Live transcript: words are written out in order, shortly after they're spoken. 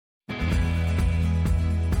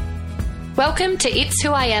Welcome to It's Who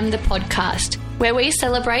I Am, the podcast, where we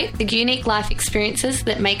celebrate the unique life experiences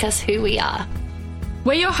that make us who we are.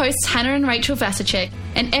 We're your hosts, Hannah and Rachel Vasicek,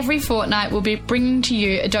 and every fortnight we'll be bringing to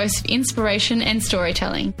you a dose of inspiration and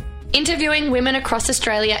storytelling. Interviewing women across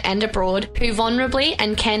Australia and abroad who vulnerably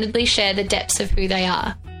and candidly share the depths of who they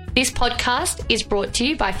are. This podcast is brought to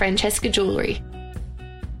you by Francesca Jewellery.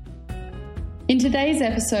 In today's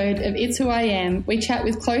episode of It's Who I Am, we chat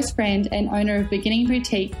with close friend and owner of Beginning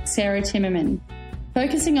Boutique, Sarah Timmerman.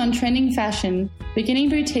 Focusing on trending fashion, Beginning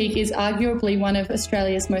Boutique is arguably one of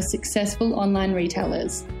Australia's most successful online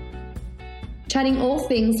retailers. Chatting all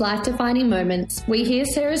things life-defining moments, we hear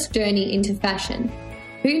Sarah's journey into fashion.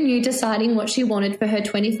 Who knew deciding what she wanted for her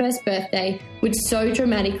 21st birthday would so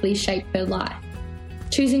dramatically shape her life?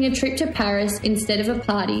 Choosing a trip to Paris instead of a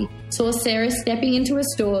party saw Sarah stepping into a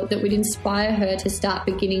store that would inspire her to start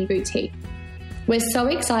Beginning Boutique. We're so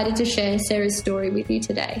excited to share Sarah's story with you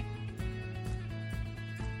today.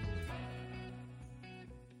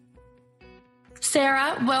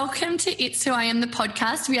 Sarah, welcome to It's Who I Am, the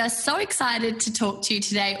podcast. We are so excited to talk to you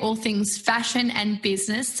today, all things fashion and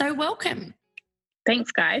business. So welcome.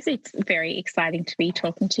 Thanks, guys. It's very exciting to be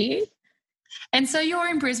talking to you. And so you're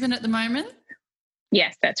in Brisbane at the moment?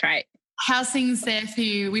 Yes, that's right. How's things there for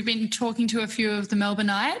you? We've been talking to a few of the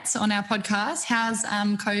Melbourneites on our podcast. How's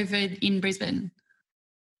COVID in Brisbane?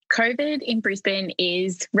 COVID in Brisbane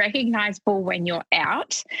is recognisable when you're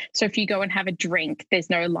out. So if you go and have a drink, there's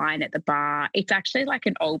no line at the bar. It's actually like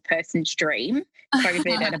an old person's dream,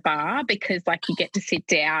 COVID at a bar, because like you get to sit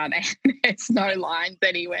down and there's no lines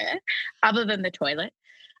anywhere other than the toilet.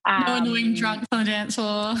 No annoying drunk on the dance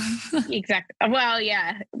floor. Exactly. Well,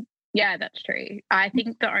 yeah. Yeah, that's true. I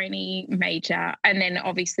think the only major, and then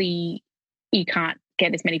obviously you can't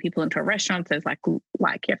get as many people into a restaurant, so it's like you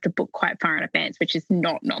have to book quite far in advance, which is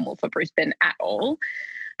not normal for Brisbane at all.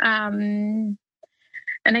 And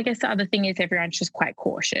I guess the other thing is everyone's just quite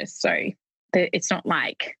cautious. So it's not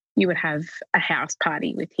like you would have a house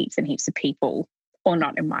party with heaps and heaps of people, or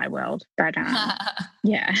not in my world. But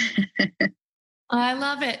yeah. I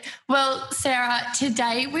love it. Well, Sarah,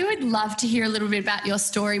 today we would love to hear a little bit about your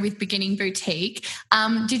story with Beginning Boutique.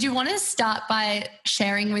 Did you want to start by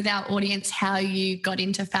sharing with our audience how you got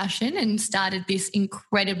into fashion and started this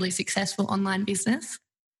incredibly successful online business?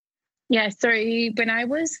 Yeah, so when I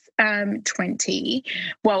was 20,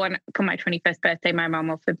 for my 21st birthday, my mum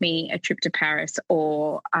offered me a trip to Paris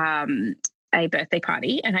or a birthday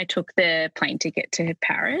party, and I took the plane ticket to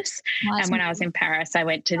Paris. Nice. And when I was in Paris, I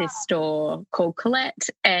went to this store called Colette,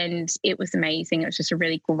 and it was amazing. It was just a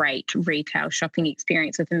really great retail shopping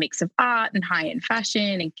experience with a mix of art and high-end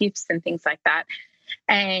fashion and gifts and things like that.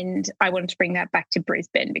 And I wanted to bring that back to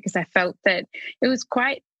Brisbane because I felt that it was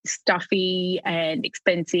quite stuffy and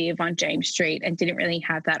expensive on James Street and didn't really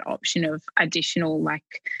have that option of additional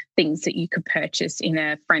things that you could purchase in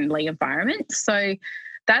a friendly environment. So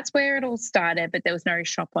that's where it all started, but there was no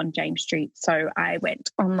shop on James Street. So I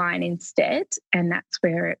went online instead, and that's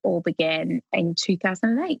where it all began in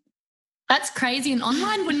 2008. That's crazy. And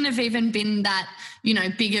online wouldn't have even been that,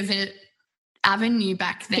 big of an avenue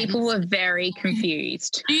back then. People were very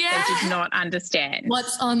confused. Yeah. They did not understand.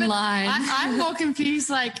 What's online? I'm more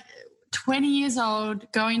confused, 20 years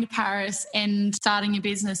old, going to Paris and starting a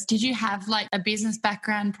business. Did you have a business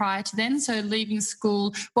background prior to then? So leaving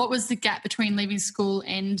school, what was the gap between leaving school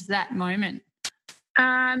and that moment?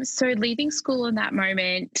 So leaving school in that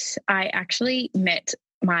moment, I actually met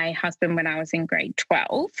my husband when I was in grade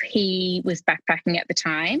 12. He was backpacking at the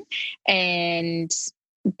time, and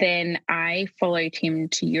then I followed him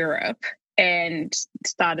to Europe and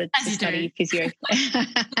started to study physio.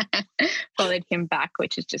 Followed him back,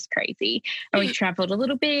 which is just crazy. And we travelled a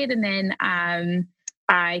little bit, and then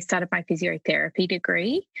I started my physiotherapy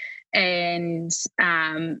degree and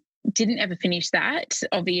didn't ever finish that,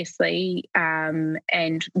 obviously,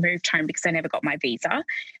 and moved home because I never got my visa.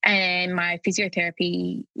 And my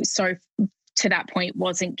physiotherapy, to that point,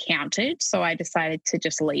 wasn't counted. So I decided to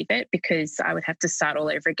just leave it because I would have to start all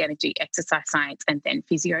over again and do exercise science and then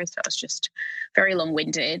physio. So it was just very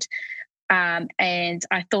long-winded. And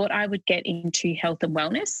I thought I would get into health and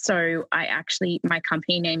wellness. So my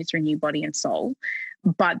company name is Renew Body and Soul,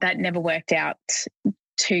 but that never worked out.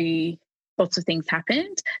 Lots of things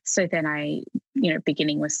happened. So then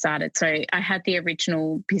Beginning was started. So I had the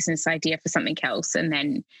original business idea for something else, and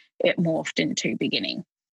then it morphed into Beginning.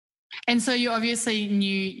 And so you obviously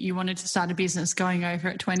knew you wanted to start a business going over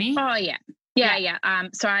at 20? Oh, yeah. Yeah.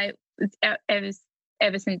 So I, ever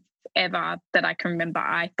since ever that I can remember,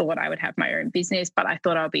 I thought I would have my own business, but I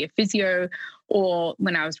thought I would be a physio. Or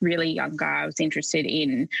when I was really younger, I was interested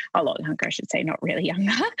in, a lot younger, I should say, not really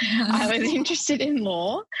younger. I was interested in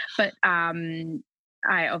law, but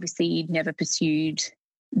I obviously never pursued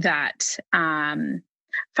that.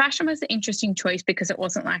 Fashion was an interesting choice because it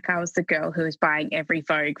wasn't like I was the girl who was buying every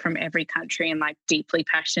Vogue from every country and like deeply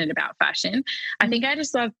passionate about fashion. I think I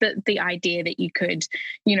just loved the idea that you could,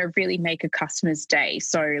 really make a customer's day.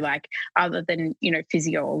 So like other than,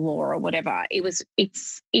 physio or law or whatever,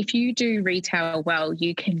 it's if you do retail well,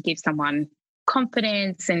 you can give someone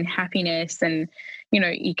confidence and happiness and,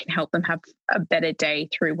 you can help them have a better day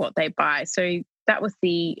through what they buy. So that was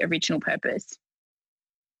the original purpose.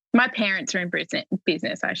 My parents are in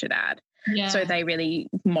business, I should add. Yeah. So they really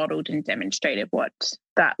modelled and demonstrated what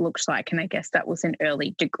that looks like. And I guess that was an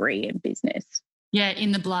early degree in business. Yeah,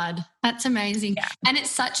 in the blood. That's amazing. Yeah. And it's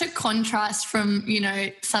such a contrast from,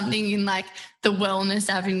 something in like the wellness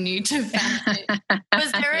avenue to fashion.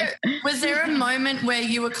 Was there a moment where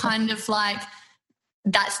you were kind of like,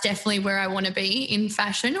 that's definitely where I want to be in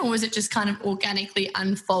fashion, or was it just kind of organically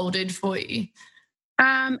unfolded for you?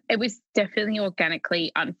 It was definitely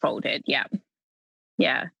organically unfolded. Yeah.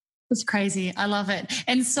 Yeah. It's crazy. I love it.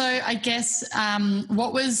 And so I guess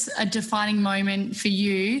what was a defining moment for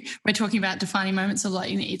you? We're talking about defining moments a lot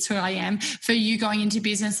in It's Who I Am. For you going into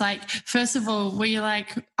business, like, first of all, were you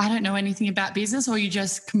like, I don't know anything about business, or you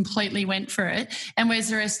just completely went for it? And was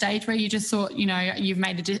there a stage where you just thought, you've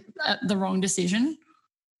made the wrong decision?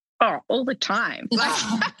 Oh, all the time.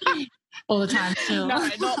 All the time still. No,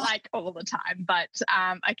 not like all the time, but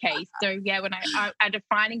okay. So yeah, when a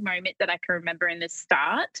defining moment that I can remember in the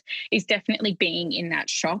start is definitely being in that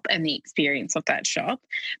shop and the experience of that shop.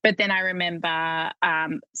 But then I remember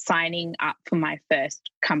signing up for my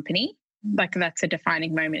first company. Like that's a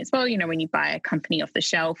defining moment as well, when you buy a company off the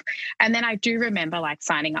shelf. And then I do remember like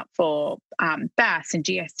signing up for BAS and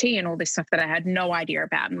GST and all this stuff that I had no idea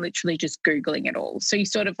about and literally just Googling it all. So you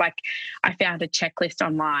sort of like, I found a checklist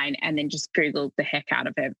online and then just Googled the heck out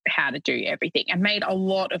of it, how to do everything, and made a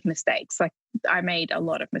lot of mistakes. Like I made a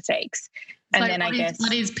lot of mistakes. And then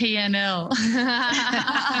what is PNL?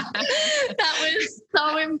 That was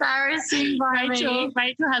so embarrassing by Rachel.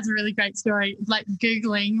 Rachel has a really great story, like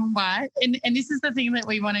Googling, right? And this is the thing that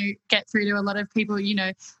we want to get through to a lot of people,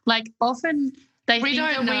 like often they think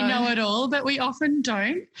that we know it all, but we often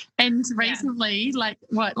don't. And recently, like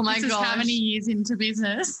what? Oh my gosh. How many years into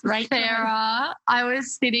business? Right, Sarah, I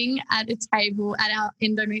was sitting at a table at our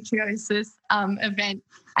endometriosis event,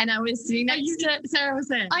 and I was sitting next to Sarah was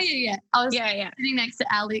there. Oh yeah. I was sitting next to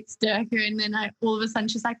Alex Durker, and then all of a sudden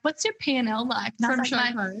she's like, "What's your P&L like?" And from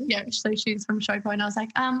Shoko. Yeah, so she's from Shoko, and I was like,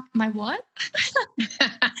 my what?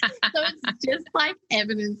 So it's just like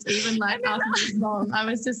evidence, even like after this long, I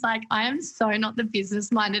was just like, I am so not the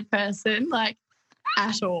business-minded person, like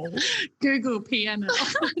at all. Google P&L.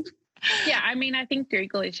 Yeah, I mean, I think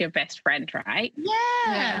Google is your best friend, right?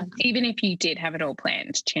 Yeah. Even if you did have it all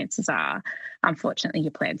planned, chances are, unfortunately,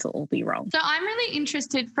 your plans will all be wrong. So I'm really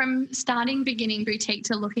interested, from starting Beginning Boutique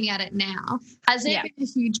to looking at it now, has there been a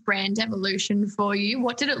huge brand evolution for you?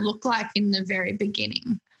 What did it look like in the very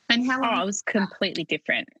beginning? And how long? Oh, it was completely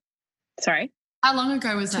different. Sorry? How long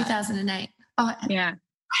ago was that? 2008. Oh, yeah.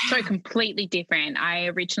 So completely different. I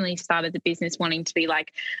originally started the business wanting to be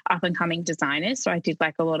like up and coming designers. So I did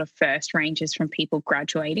like a lot of first ranges from people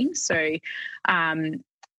graduating. So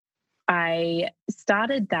I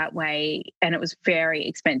started that way, and it was very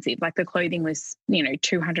expensive. Like the clothing was,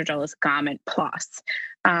 $200 a garment plus.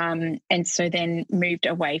 And so then moved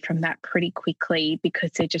away from that pretty quickly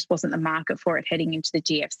because there just wasn't the market for it heading into the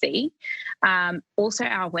GFC. Also,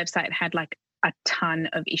 our website had like a ton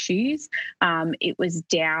of issues. It was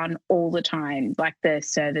down all the time. Like the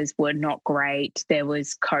servers were not great. There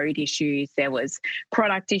was code issues. There was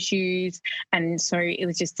product issues. And so it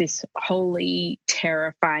was just this wholly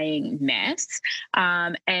terrifying mess.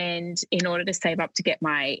 And in order to save up to get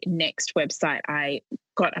my next website, I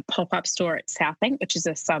got a pop-up store at Southbank, which is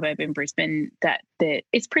a suburb in Brisbane that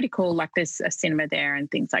it's pretty cool. Like there's a cinema there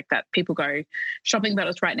and things like that. People go shopping, but it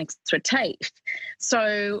was right next to a TAFE.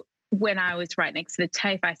 So when I was right next to the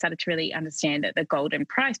TAFE, I started to really understand the golden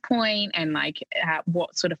price point and like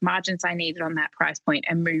what sort of margins I needed on that price point,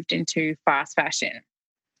 and moved into fast fashion.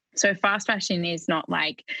 So fast fashion is not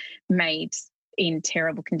like made in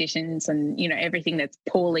terrible conditions and, everything that's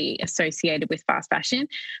poorly associated with fast fashion.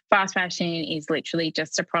 Fast fashion is literally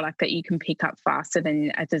just a product that you can pick up faster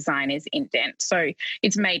than a designer's indent. So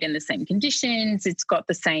it's made in the same conditions. It's got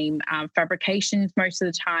the same fabrications most of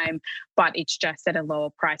the time, but it's just at a lower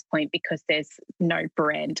price point because there's no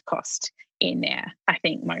brand cost in there. I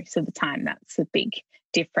think most of the time that's a big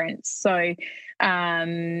difference. So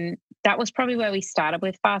that was probably where we started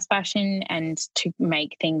with fast fashion, and to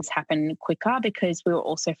make things happen quicker, because we were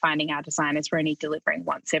also finding our designers were only delivering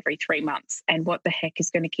once every 3 months. And what the heck is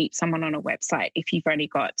going to keep someone on a website if you've only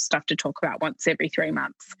got stuff to talk about once every 3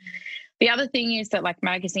 months? The other thing is that like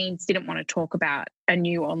magazines didn't want to talk about a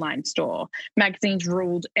new online store. Magazines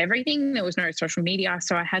ruled everything. There was no social media.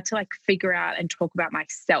 So I had to like figure out and talk about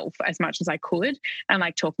myself as much as I could, and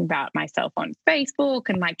like talking about myself on Facebook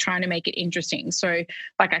and like trying to make it interesting. So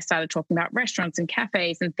like I started talking about restaurants and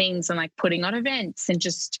cafes and things, and like putting on events, and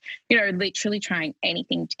just, you know, literally trying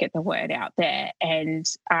anything to get the word out there. And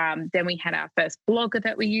then we had our first blogger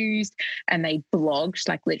that we used, and they blogged,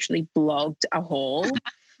 like literally blogged a haul.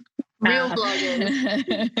 Real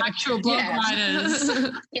bloggers, actual blog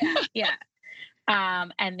writers. Yeah.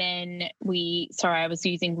 And then I was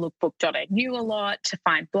using lookbook.nu a lot to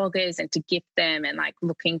find bloggers and to gift them, and like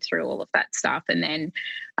looking through all of that stuff. And then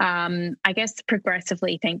I guess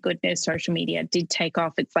progressively, thank goodness, social media did take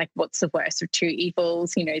off. It's like, what's the worst of two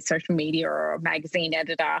evils, you know, social media or a magazine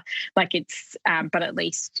editor? Like it's, but at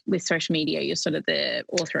least with social media, you're sort of the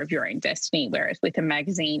author of your own destiny. Whereas with a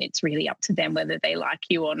magazine, it's really up to them whether they like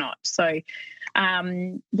you or not. So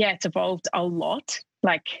it's evolved a lot.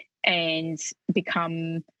 And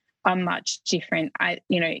become a much different,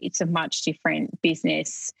 it's a much different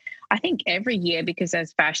business, I think, every year, because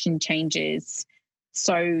as fashion changes,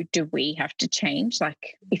 so do we have to change.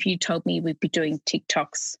 Like if you told me we'd be doing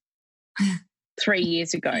TikToks 3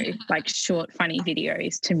 years ago, like short, funny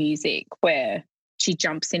videos to music where she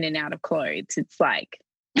jumps in and out of clothes, it's like,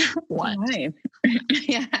 what?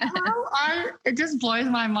 Yeah. It just blows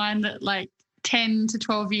my mind that like 10 to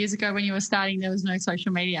 12 years ago when you were starting, there was no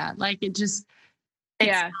social media. Like it just,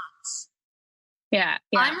 yeah.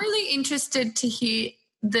 I'm really interested to hear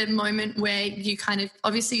the moment where you kind of,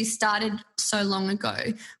 obviously you started so long ago.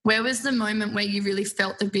 Where was the moment where you really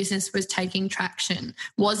felt the business was taking traction?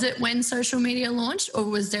 Was it when social media launched, or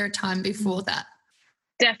was there a time before that?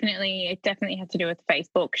 It definitely had to do with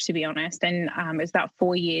Facebook, to be honest. And it was about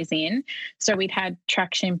 4 years in. So we'd had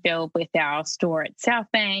traction build with our store at South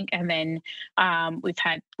Bank, and then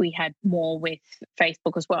we had more with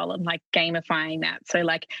Facebook as well, and like gamifying that. So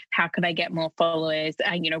like, how could I get more followers?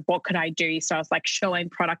 And, what could I do? So I was like showing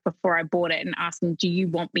product before I bought it and asking, do you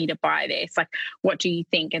want me to buy this? Like, what do you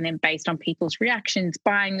think? And then based on people's reactions,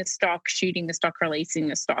 buying the stock, shooting the stock, releasing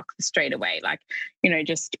the stock straight away. Like,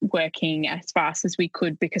 just working as fast as we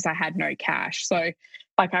could, because I had no cash. So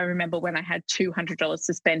like, I remember when I had $200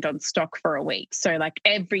 to spend on stock for a week. So like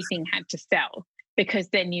everything had to sell, because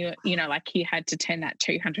then you had to turn that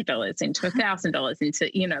 $200 into $1,000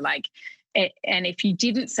 into, and if you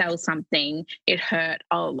didn't sell something, it hurt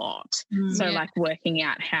a lot. So like working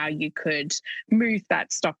out how you could move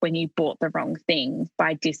that stock when you bought the wrong thing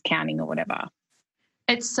by discounting or whatever.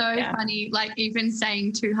 It's so funny, like even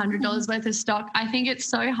saying $200 worth of stock. I think it's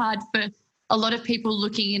so hard for a lot of people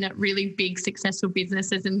looking in at really big successful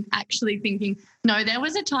businesses and actually thinking, no, there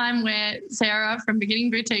was a time where Sarah from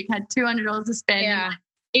Beginning Boutique had $200 to spend. Yeah. And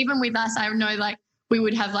even with us, I know like we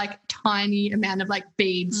would have like tiny amount of like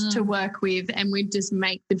beads to work with, and we'd just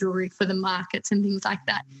make the jewelry for the markets and things like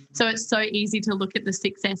that. So it's so easy to look at the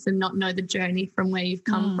success and not know the journey from where you've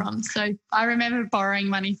come from. So I remember borrowing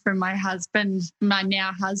money from my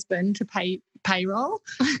now husband, to pay payroll.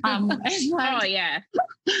 Oh yeah.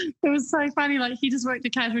 It was so funny. Like he just worked a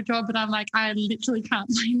casual job, but I'm like, I literally can't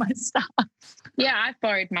pay my staff. Yeah, I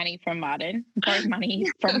borrowed money from Martin.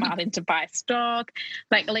 To buy stock.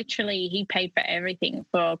 Like literally he paid for everything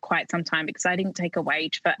for quite some time, because I didn't take a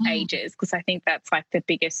wage for ages, because I think that's like the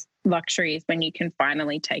biggest luxury, is when you can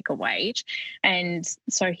finally take a wage. And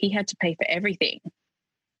so he had to pay for everything.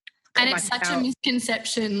 And it's such a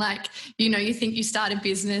misconception, like, you think you start a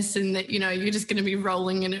business and that, you're just going to be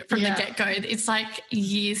rolling in it from the get-go. It's like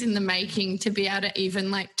years in the making to be able to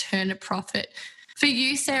even like turn a profit. For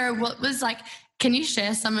you, Sarah, what was like, can you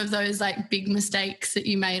share some of those like big mistakes that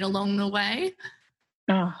you made along the way?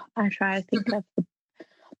 Oh, I try to think of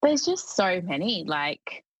there's just so many.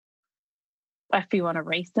 Like, if you want a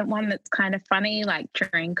recent one that's kind of funny, like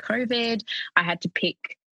during COVID, I had to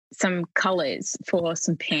pick some colours for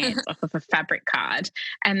some pants off of a fabric card,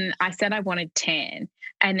 and I said I wanted tan,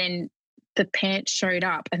 and then the pants showed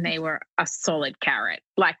up and they were a solid carrot.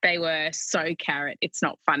 Like they were so carrot, it's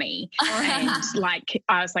not funny. And like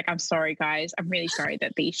I was like, I'm sorry guys, I'm really sorry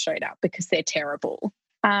that these showed up, because they're terrible.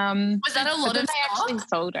 Was that a lot of they actually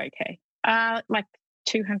sold okay. Like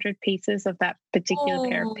 200 pieces of that particular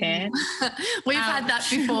pair of pants. We've had that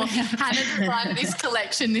before. Hannah designed this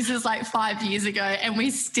collection. This is like 5 years ago, and we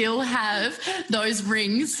still have those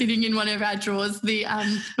rings sitting in one of our drawers. The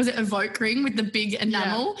was it Evoke ring with the big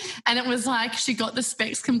enamel? Yeah. And it was like she got the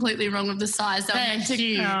specs completely wrong of the size. They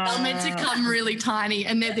were meant to come really tiny,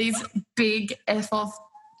 and they're these big F-off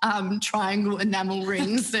triangle enamel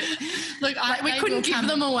rings that look like we couldn't give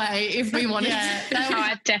them away if we wanted to.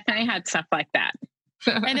 I've definitely had stuff like that.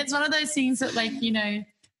 And it's one of those things that, like, you know,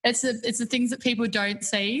 it's the things that people don't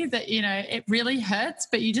see that, you know, it really hurts,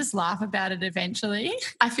 but you just laugh about it eventually.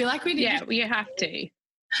 I feel like we need you have to.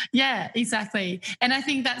 Yeah, exactly. And I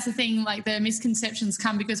think that's the thing, like the misconceptions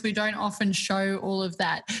come because we don't often show all of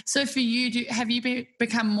that. So for you, have you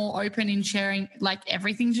become more open in sharing like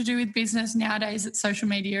everything to do with business nowadays that social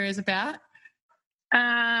media is about?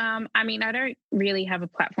 I mean, I don't really have a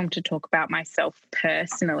platform to talk about myself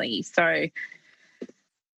personally, so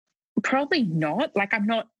probably not. Like I'm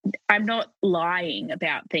not lying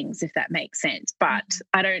about things, if that makes sense, but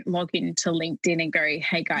I don't log into LinkedIn and go,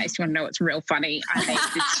 hey guys, you want to know what's real funny? I made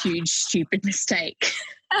this huge stupid mistake.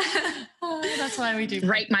 That's why we do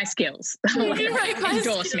rate my skills.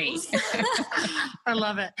 Endorse me. I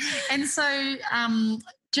love it. And so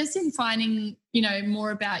just in finding, you know, more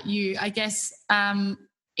about you, I guess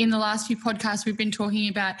in the last few podcasts, we've been talking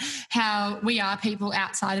about how we are people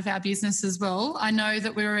outside of our business as well. I know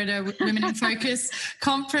that we were at a Women in Focus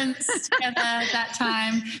conference together that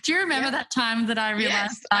time. Do you remember that time that I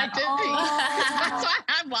realised? Yes, I do. That's why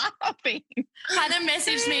I'm laughing. Hannah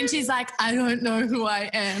messaged me and she's like, I don't know who I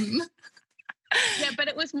am. Yeah, but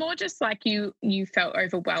it was more just like you felt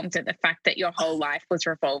overwhelmed at the fact that your whole life was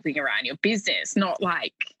revolving around your business, not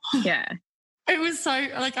like, yeah. It was so,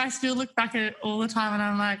 like, I still look back at it all the time and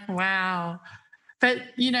I'm like, wow. But,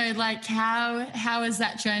 you know, like how has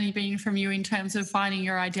that journey been from you in terms of finding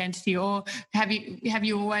your identity, or have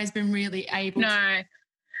you always been really able to?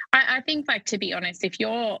 I think, like, to be honest, if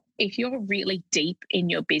you're really deep in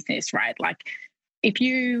your business, right, like if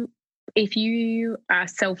you are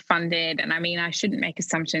self-funded, and I mean, I shouldn't make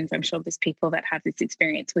assumptions. I'm sure there's people that have this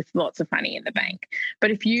experience with lots of money in the bank.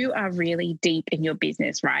 But if you are really deep in your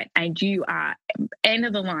business, right, and you are end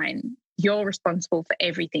of the line, you're responsible for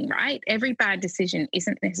everything, right? Every bad decision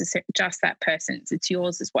isn't necessarily just that person's, it's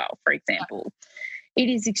yours as well, for example. It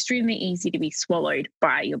is extremely easy to be swallowed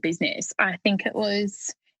by your business. I think it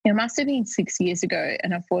must have been 6 years ago,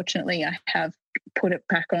 and unfortunately I have put it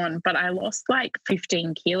back on, but I lost like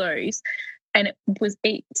 15 kilos, and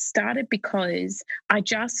it started because I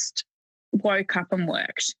just woke up and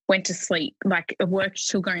worked, went to sleep, like worked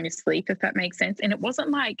till going to sleep, if that makes sense. And it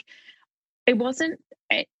wasn't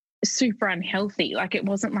super unhealthy. Like it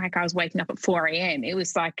wasn't like I was waking up at 4 a.m. It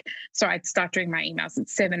was like, so I'd start doing my emails at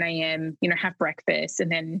 7 a.m., you know, have breakfast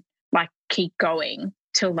and then like keep going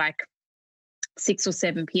till like 6 or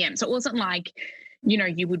 7 p.m. So it wasn't like, you know,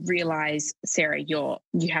 you would realize, Sarah, you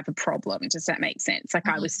have a problem. Does that make sense? Like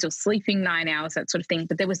I was still sleeping 9 hours, that sort of thing,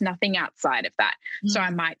 but there was nothing outside of that. So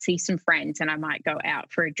I might see some friends and I might go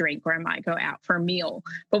out for a drink or I might go out for a meal.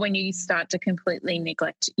 But when you start to completely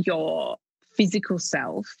neglect your physical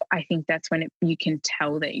self, I think that's when you can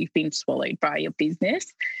tell that you've been swallowed by your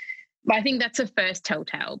business. But I think that's the first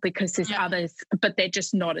telltale, because there's others, but they're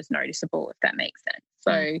just not as noticeable, if that makes sense.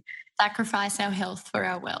 So sacrifice our health for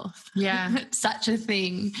our wealth. Yeah. It's such a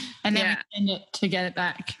thing. And then we send it to get it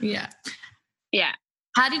back. Yeah. Yeah.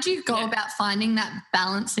 How did you go about finding that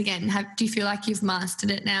balance again? Do you feel like you've mastered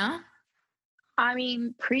it now? I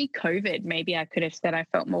mean, pre-COVID, maybe I could have said I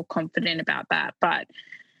felt more confident about that. But,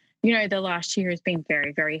 you know, the last year has been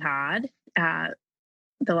very, very hard.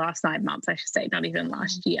 The last 9 months, I should say, not even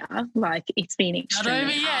last year. Like it's been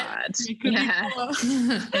extremely hard.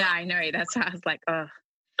 Yeah. Yeah, I know. That's why I was like, oh.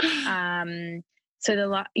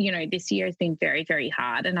 So this year has been very, very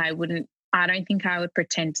hard, and I don't think I would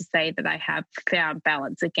pretend to say that I have found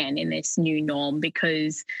balance again in this new norm,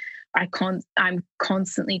 because I'm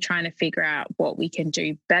constantly trying to figure out what we can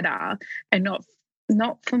do better, and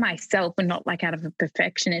not for myself and not like out of a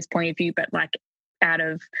perfectionist point of view, but like out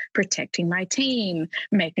of protecting my team,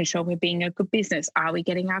 making sure we're being a good business. Are we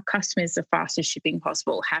getting our customers the fastest shipping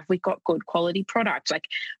possible? Have we got good quality products? Like,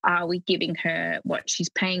 are we giving her what she's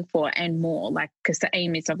paying for and more? Like, because the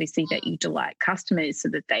aim is obviously that you delight customers so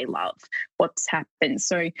that they love what's happened.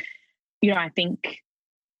 So, you know, I think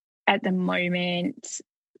at the moment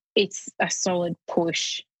it's a solid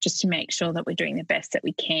push just to make sure that we're doing the best that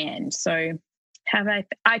we can. So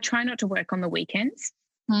I try not to work on the weekends.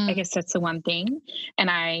 I guess that's the one thing. And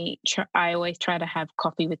I always try to have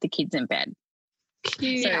coffee with the kids in bed.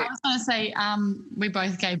 Cute. So- I was going to say we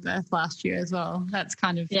both gave birth last year as well. That's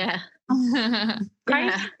kind of Yeah. crazy.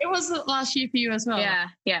 Yeah. It was last year for you as well. Yeah.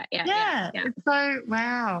 So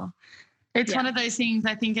wow. It's Yeah. one of those things,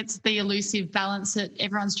 I think it's the elusive balance that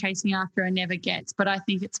everyone's chasing after and never gets, but I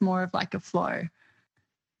think it's more of like a flow.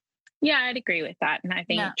 Yeah, I'd agree with that. And I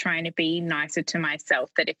think trying to be nicer to myself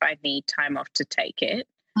that if I need time off to take it.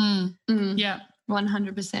 Yeah.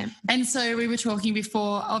 100%. And so we were talking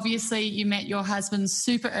before, obviously you met your husband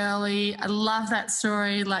super early. I love that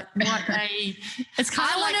story. Like what it's kind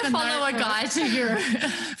of like I want to follow a guy to Europe.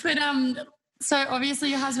 But so obviously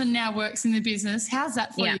your husband now works in the business. How's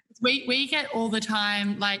that for you? We get all the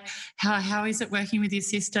time, like, how is it working with your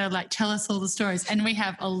sister? Like, tell us all the stories. And we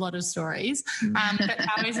have a lot of stories. But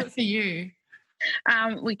how is it for you?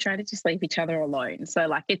 We try to just leave each other alone. So,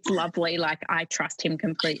 like, it's lovely. Like, I trust him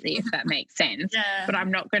completely, if that makes sense. Yeah. But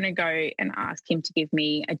I'm not going to go and ask him to give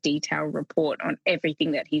me a detailed report on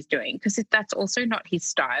everything that he's doing because that's also not his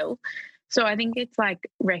style. So I think it's like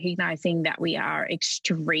recognizing that we are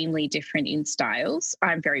extremely different in styles.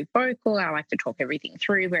 I'm very vocal. I like to talk everything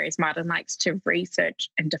through, whereas Martin likes to research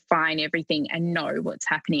and define everything and know what's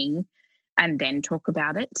happening and then talk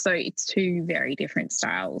about it. So it's two very different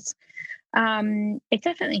styles. It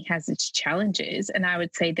definitely has its challenges, and I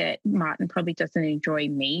would say that Martin probably doesn't enjoy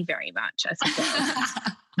me very much as well.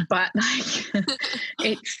 But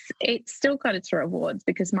like, it's still got its rewards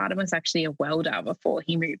because Martin was actually a welder before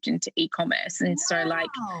he moved into e-commerce, and so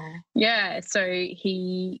so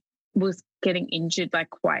he was getting injured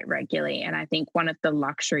like quite regularly, and I think one of the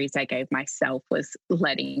luxuries I gave myself was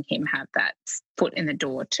letting him have that foot in the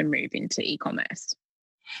door to move into e-commerce.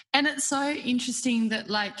 And it's so interesting that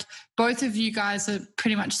like both of you guys are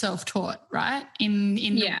pretty much self-taught, right? In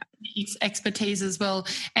the expertise as well.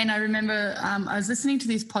 And I remember I was listening to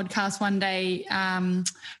this podcast one day.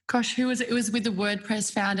 Who was it? It was with the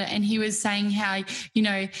WordPress founder, and he was saying how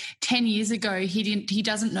 10 years ago he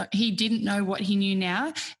didn't know what he knew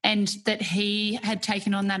now, and that he had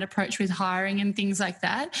taken on that approach with hiring and things like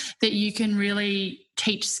that. That you can really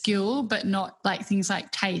teach skill, but not like things like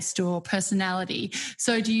taste or personality.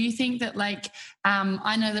 So do you think that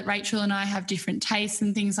I know that Rachel and I have different tastes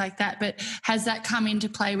and things like that, but has that come into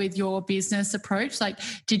play with your business approach? Like,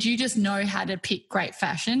 did you just know how to pick great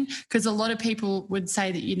fashion? Because a lot of people would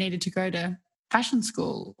say that you needed to go to fashion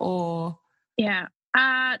school or... Yeah.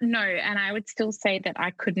 No, and I would still say that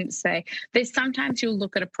I couldn't say. There's sometimes you'll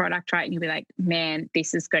look at a product, right, and you'll be like, man,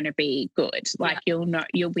 this is going to be good. Like you'll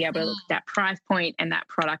be able to look at that price point and that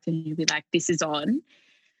product and you'll be like, this is on.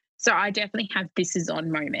 So I definitely have this is on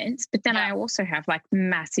moments, but then I also have like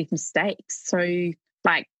massive mistakes. So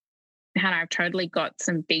like, Hannah, I've totally got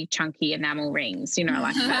some big chunky enamel rings,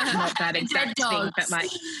 like that's not that exact thing, but like,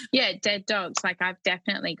 dead dogs. Like I've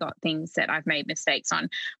definitely got things that I've made mistakes on.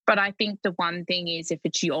 But I think the one thing is if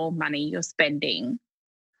it's your money you're spending,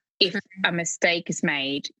 if a mistake is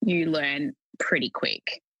made, you learn pretty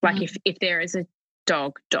quick. Like if there is a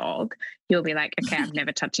dog, you'll be like, okay, I'm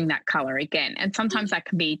never touching that color again. And sometimes that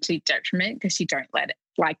can be to detriment because you don't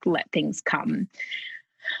let things come.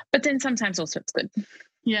 But then sometimes also it's good.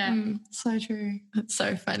 Yeah, so true. That's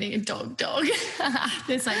so funny. A dog.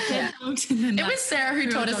 There's like dead dogs. And it was Sarah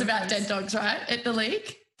who taught us about dead dogs, right, at the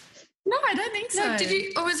league? No, I don't think so. No, did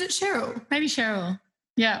you? Or was it Cheryl? Maybe Cheryl.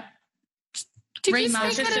 Yeah.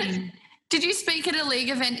 Did you speak at a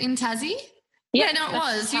league event in Tassie? Yeah, no, it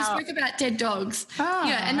was. You spoke about dead dogs. Oh.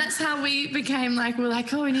 Yeah, and that's how we became we're like,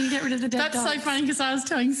 we need to get rid of the dead dogs. That's so funny because I was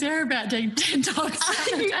telling Sarah about dead dogs.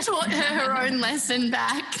 You taught her own lesson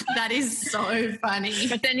back. That is so funny.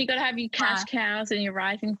 But then you got to have your cash cows and your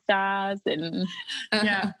rising stars and...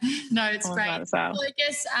 Yeah. No, it's great. Well, I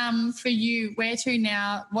guess for you, where to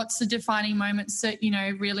now? What's the defining moments that,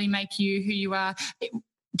 really make you who you are?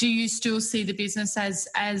 Do you still see the business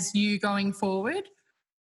as you going forward?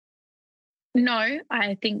 No,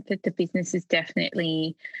 I think that the business is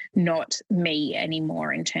definitely not me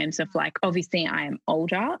anymore in terms of obviously I am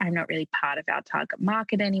older. I'm not really part of our target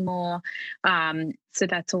market anymore. So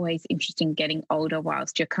that's always interesting getting older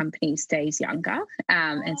whilst your company stays younger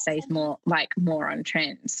and stays more on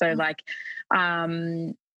trend. So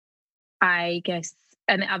I guess,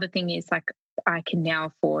 and the other thing is I can now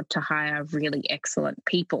afford to hire really excellent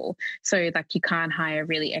people. So you can't hire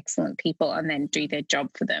really excellent people and then do their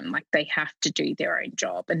job for them. They have to do their own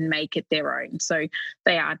job and make it their own. So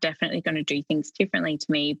they are definitely going to do things differently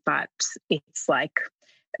to me, but it's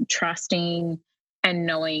trusting and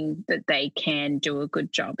knowing that they can do a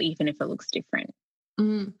good job, even if it looks different.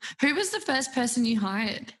 Who was the first person you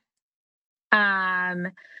hired?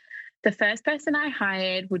 The first person I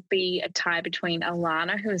hired would be a tie between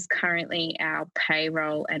Alana, who is currently our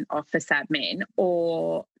payroll and office admin,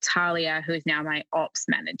 or Talia, who is now my ops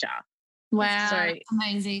manager. Wow, So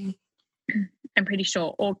amazing. I'm pretty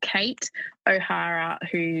sure. Or Kate O'Hara,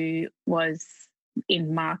 who was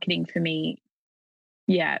in marketing for me.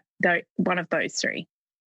 Yeah, one of those three.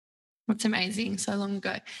 That's amazing. So long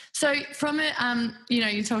ago. So from it,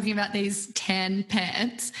 you're talking about these tan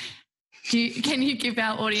pants. Can you give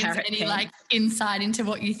our audience Carrot any pants. like insight into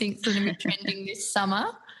what you think is going to be trending this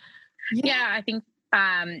summer? Yeah, I think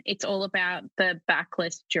it's all about the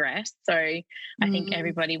backless dress. So I think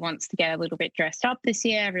everybody wants to get a little bit dressed up this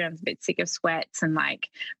year. Everyone's a bit sick of sweats and like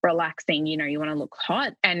relaxing, you want to look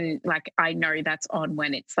hot. And like, I know that's on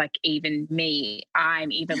when it's like even me,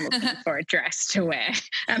 I'm even looking for a dress to wear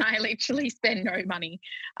and I literally spend no money.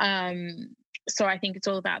 So I think it's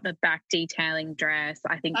all about the back detailing dress.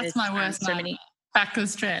 I think that's my worst nightmare.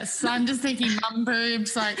 Backless dress. So I'm just thinking mum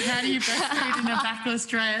boobs, like how do you breastfeed in a backless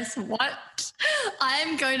dress? What?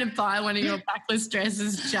 I'm going to buy one of your backless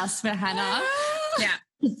dresses just for Hannah. Yeah.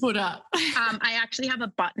 Put up. I actually have a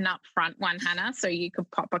button up front one, Hannah, so you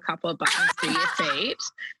could pop a couple of buttons to your feet.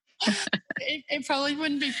 It probably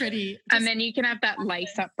wouldn't be pretty. And then you can have that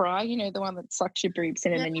lace up bra, the one that sucks your boobs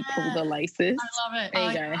in and then you pull the laces. I love it.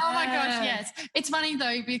 There you go. Oh my gosh, yes. It's funny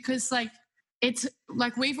though because it's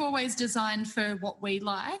like we've always designed for what we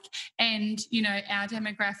like and, our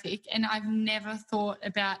demographic. And I've never thought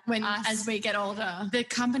about as we get older, the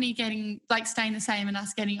company staying the same and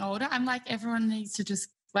us getting older. I'm like, everyone needs to just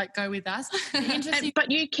go with us.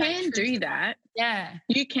 But you can do that. Yeah.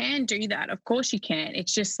 You can do that. Of course you can.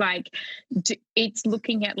 It's just it's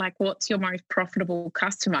looking at what's your most profitable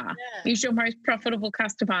customer? Yeah. Is your most profitable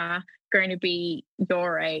customer going to be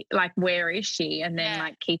your age? Where is she? And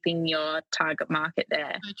then keeping your target market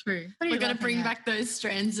there. So true. We're going to bring back those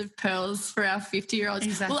strands of pearls for our 50-year-olds.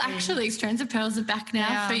 Exactly. Well, actually, strands of pearls are back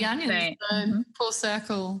now for youngins. Full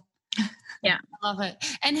circle. Yeah. I love it.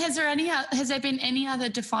 And has there been any other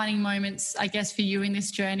defining moments, I guess, for you in this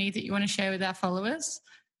journey that you want to share with our followers?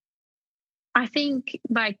 I think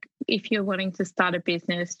if you're wanting to start a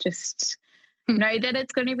business, just know that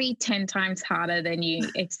it's going to be 10 times harder than you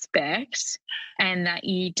expect and that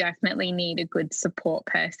you definitely need a good support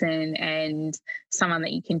person and someone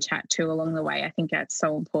that you can chat to along the way. I think that's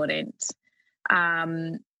so important.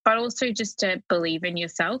 But also just to believe in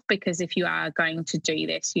yourself, because if you are going to do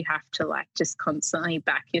this, you have to just constantly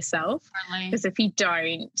back yourself. Because if you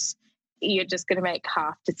don't, you're just going to make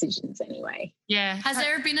half decisions anyway. Yeah. Has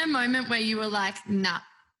there been a moment where you were like, nah,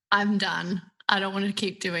 I'm done. I don't want to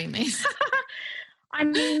keep doing this? I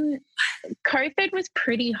mean, COVID was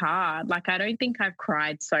pretty hard. I don't think I've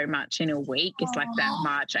cried so much in a week. It's that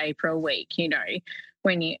March, April week,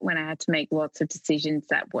 when I had to make lots of decisions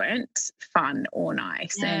that weren't fun or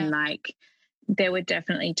nice. Yeah. And there were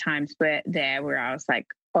definitely times where I was like,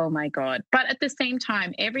 oh my God. But at the same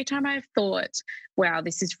time, every time I've thought, wow,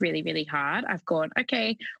 this is really, really hard, I've gone,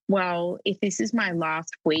 okay, well, if this is my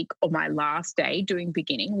last week or my last day doing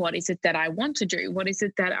beginning, what is it that I want to do? What is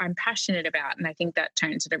it that I'm passionate about? And I think that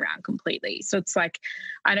turns it around completely. So it's I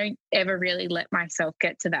don't ever really let myself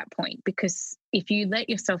get to that point, because if you let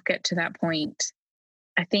yourself get to that point,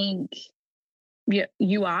 I think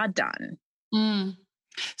you are done.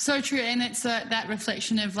 So true. And it's that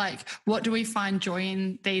reflection of what do we find joy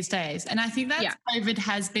in these days? And I think that COVID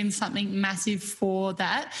has been something massive for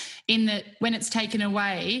that, in that when it's taken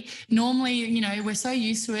away, normally, we're so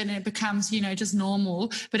used to it and it becomes, just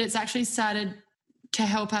normal, but it's actually started to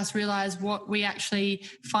help us realize what we actually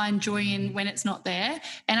find joy in when it's not there.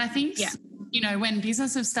 And I think, when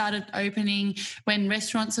businesses have started opening, when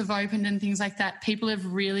restaurants have opened and things like that, people have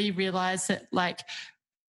really realized that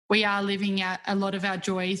we are living out a lot of our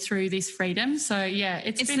joy through this freedom. So,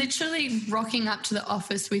 it's literally rocking up to the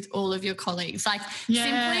office with all of your colleagues. Simply,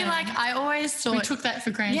 I always thought... We took that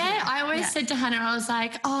for granted. Yeah, I always said to Hannah, I was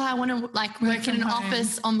like, oh, I want to work in an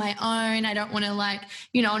office on my own. I don't want to I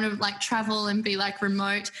want to travel and be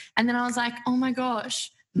remote. And then I was like, oh my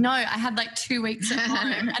gosh, no, I had 2 weeks at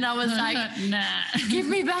home. And I was like, nah, give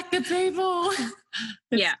me back the people.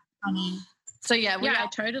 Yeah. Funny. So, I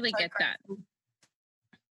totally get that.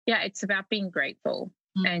 Yeah, it's about being grateful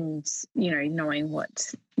and, knowing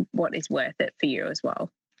what is worth it for you as well.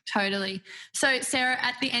 Totally. So, Sarah,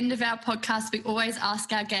 at the end of our podcast, we always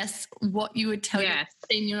ask our guests what you would tell your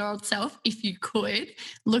 16-year-old self if you could.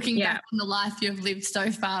 Looking back on the life you've lived so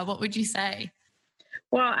far, what would you say?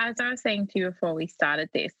 Well, as I was saying to you before we started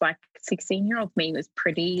this, 16-year-old me was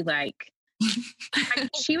pretty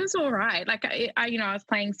She was all right. Like I was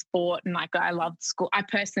playing sport and like I loved school. I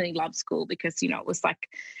personally loved school because, it was like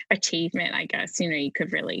achievement, I guess, you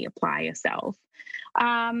could really apply yourself.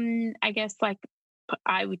 I guess like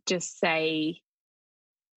I would just say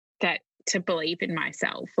that to believe in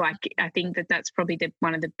myself. Like I think that that's probably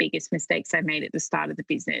one of the biggest mistakes I made at the start of the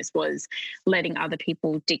business was letting other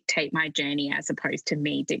people dictate my journey as opposed to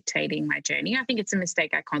me dictating my journey. I think it's a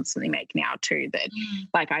mistake I constantly make now too, that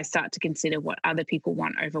like I start to consider what other people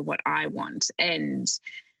want over what I want and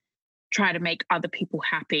try to make other people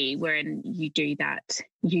happy. When you do that,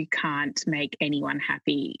 you can't make anyone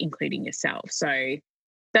happy, including yourself. So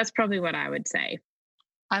that's probably what I would say.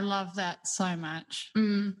 I love that so much.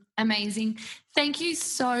 Amazing. Thank you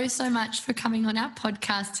so much for coming on our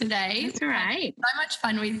podcast today. That's all right. So much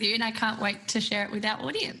fun with you, and I can't wait to share it with our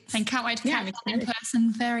audience. And can't wait to catch you in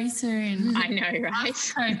person very soon. I know, right?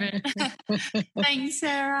 COVID. Thanks,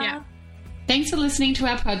 Sarah. Yeah. Thanks for listening to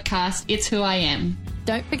our podcast, It's Who I Am.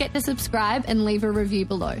 Don't forget to subscribe and leave a review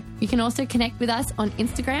below. You can also connect with us on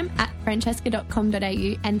Instagram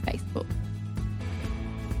 @francesca.com.au and Facebook.